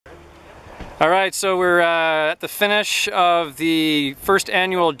All right, so we're at the finish of the first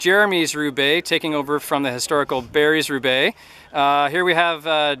annual Jeremy's Roubaix, taking over from the historical Barry's Roubaix. Here we have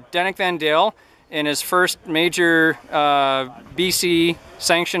Danick Vandale in his first major BC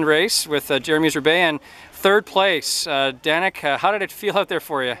sanctioned race with Jeremy's Roubaix, and third place. Danick, how did it feel out there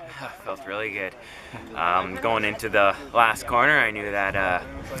for you? Felt really good. Going into the last corner, I knew that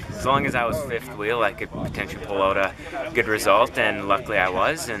as long as I was fifth wheel, I could potentially pull out a good result, and luckily I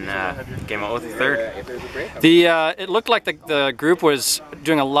was, and came out with a third. It looked like the group was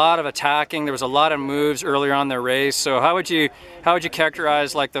doing a lot of attacking. There was a lot of moves earlier on their race. So how would you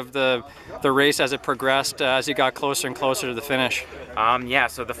characterize like the race as it progressed, as you got closer and closer to the finish? Yeah,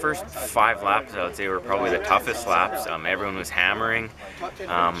 so the first 5 laps, I would say, were probably the toughest laps. Everyone was hammering.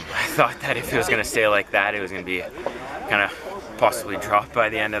 I thought that if it was going to stay like that, it was going to be kind of possibly dropped by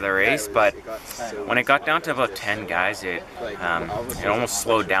the end of the race. But when it got down to about 10 guys, it almost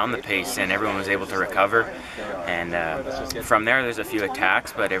slowed down the pace, and everyone was able to recover. And from there, there's a few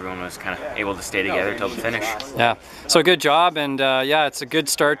attacks, but everyone was kind of able to stay together till the finish. Yeah, so good job, and yeah, it's a good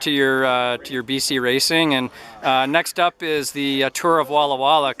start to your BC racing. And next up is the Tour of Walla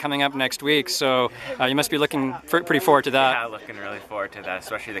Walla coming up next week. So you must be looking pretty forward to that. Yeah, looking really forward to that,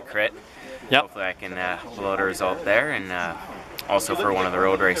 especially the crit. Yep. Hopefully I can pull out a result there, and also for one of the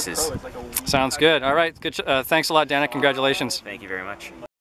road races. Sounds good. All right, good. Thanks a lot, Danick. Congratulations. Thank you very much.